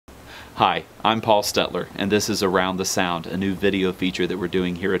Hi, I'm Paul Stetler, and this is Around the Sound, a new video feature that we're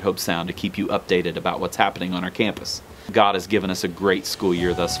doing here at Hobe Sound to keep you updated about what's happening on our campus. God has given us a great school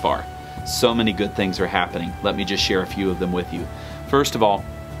year thus far. So many good things are happening. Let me just share a few of them with you. First of all,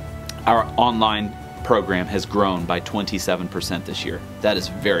 our online program has grown by 27% this year. That is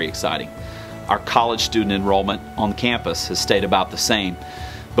very exciting. Our college student enrollment on campus has stayed about the same,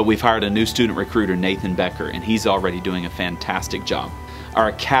 but we've hired a new student recruiter, Nathan Becker, and he's already doing a fantastic job. Our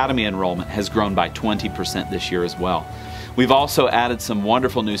academy enrollment has grown by 20% this year as well. We've also added some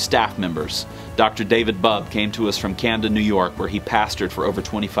wonderful new staff members. Dr. David Bubb came to us from Camden, New York, where he pastored for over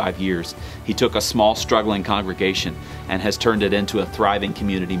 25 years. He took a small, struggling congregation and has turned it into a thriving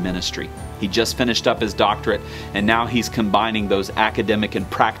community ministry. He just finished up his doctorate, and now he's combining those academic and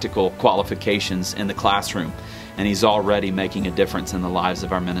practical qualifications in the classroom, and he's already making a difference in the lives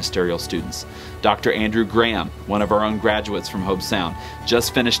of our ministerial students. Dr. Andrew Graham, one of our own graduates from Hobe Sound,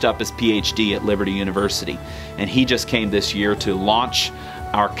 just finished up his PhD at Liberty University, and he just came this year to launch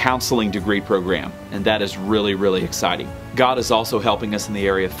our counseling degree program, and that is really, really exciting. God is also helping us in the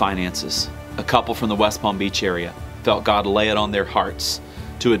area of finances. A couple from the West Palm Beach area felt God lay it on their hearts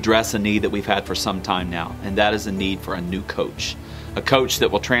to address a need that we've had for some time now, and that is a need for a new coach. A coach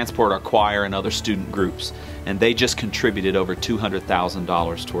that will transport our choir and other student groups, and they just contributed over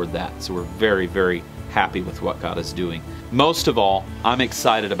 $200,000 toward that. So we're very, very happy with what God is doing. Most of all, I'm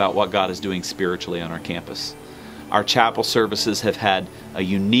excited about what God is doing spiritually on our campus. Our chapel services have had a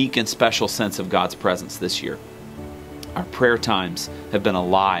unique and special sense of God's presence this year. Our prayer times have been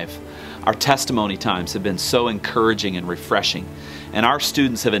alive. Our testimony times have been so encouraging and refreshing. And our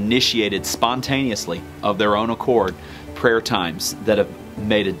students have initiated spontaneously, of their own accord, prayer times that have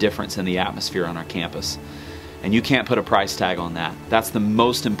made a difference in the atmosphere on our campus. And you can't put a price tag on that. That's the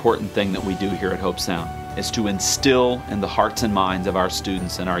most important thing that we do here at Hobe Sound, is to instill in the hearts and minds of our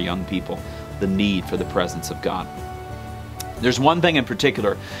students and our young people the need for the presence of God. There's one thing in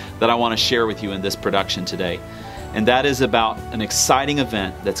particular that I want to share with you in this production today, and that is about an exciting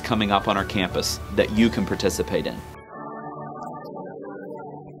event that's coming up on our campus that you can participate in.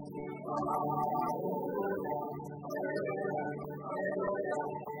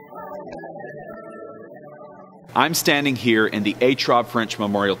 I'm standing here in the H. Rob French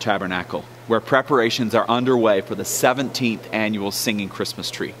Memorial Tabernacle, where preparations are underway for the 17th annual Singing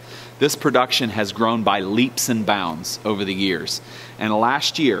Christmas Tree. This production has grown by leaps and bounds over the years, and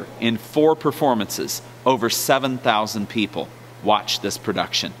last year, in 4 performances, over 7,000 people watched this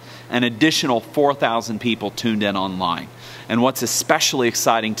production. An additional 4,000 people tuned in online. And what's especially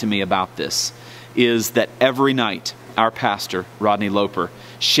exciting to me about this is that every night, our pastor, Rodney Loper,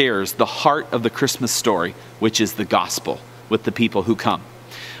 shares the heart of the Christmas story, which is the gospel, with the people who come.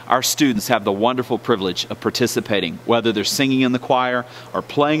 Our students have the wonderful privilege of participating, whether they're singing in the choir or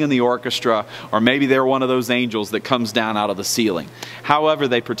playing in the orchestra, or maybe they're one of those angels that comes down out of the ceiling. However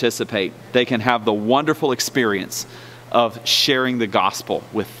they participate, they can have the wonderful experience of sharing the gospel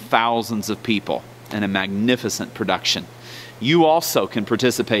with thousands of people in a magnificent production. You also can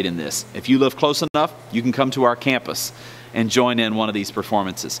participate in this. If you live close enough, you can come to our campus and join in one of these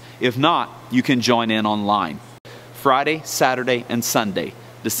performances. If not, you can join in online. Friday, Saturday, and Sunday,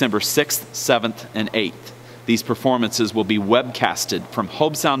 December 6th, 7th, and 8th. These performances will be webcasted from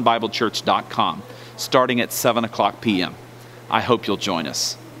hobesoundbiblechurch.com starting at 7 o'clock p.m. I hope you'll join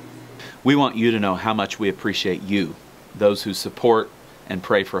us. We want you to know how much we appreciate you, those who support and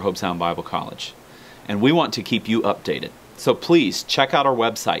pray for Hobe Sound Bible College. And we want to keep you updated. So please check out our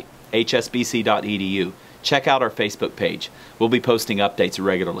website, hsbc.edu. Check out our Facebook page. We'll be posting updates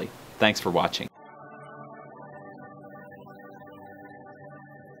regularly. Thanks for watching.